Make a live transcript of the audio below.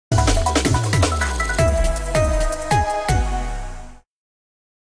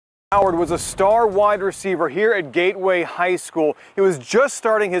Howard was a star wide receiver here at Gateway High School. He was just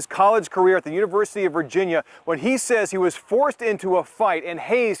starting his college career at the University of Virginia when he says he was forced into a fight and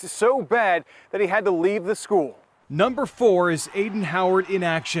hazed so bad that he had to leave the school. Number 4 is Aiden Howard in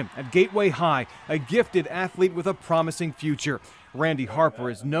action at Gateway High, a gifted athlete with a promising future. Randy Harper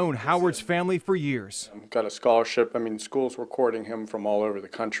has known Howard's family for years. Got a scholarship. Schools were courting him from all over the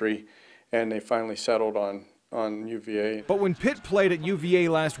country, and they finally settled on UVA. But when Pitt played at UVA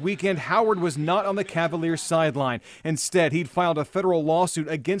last weekend, Howard was not on the Cavaliers' sideline. Instead, he'd filed a federal lawsuit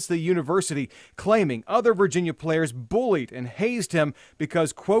against the university, claiming other Virginia players bullied and hazed him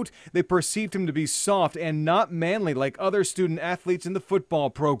because, quote, they perceived him to be soft and not manly like other student athletes in the football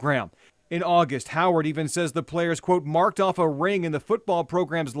program. In August, Howard even says the players, quote, marked off a ring in the football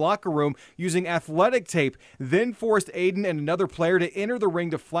program's locker room using athletic tape, then forced Aiden and another player to enter the ring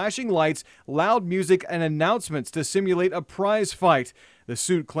to flashing lights, loud music, and announcements to simulate a prize fight. The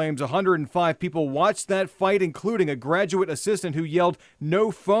suit claims 105 people watched that fight, including a graduate assistant who yelled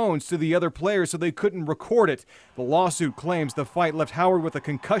no phones to the other players so they couldn't record it. The lawsuit claims the fight left Howard with a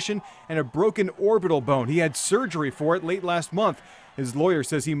concussion and a broken orbital bone. He had surgery for it late last month. His lawyer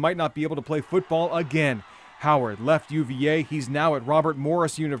says he might not be able to play football again. Howard left UVA. He's now at Robert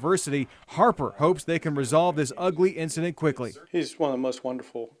Morris University. Harper hopes they can resolve this ugly incident quickly. He's one of the most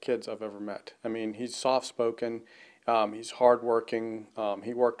wonderful kids I've ever met. He's soft-spoken. He's hardworking.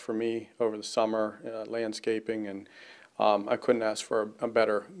 He worked for me over the summer, landscaping, and I couldn't ask for a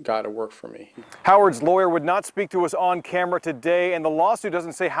better guy to work for me. Howard's lawyer would not speak to us on camera today, and the lawsuit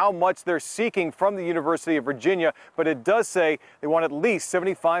doesn't say how much they're seeking from the University of Virginia, but it does say they want at least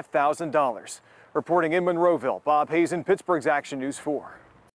 $75,000. Reporting in Monroeville, Bob Hazen, Pittsburgh's Action News 4.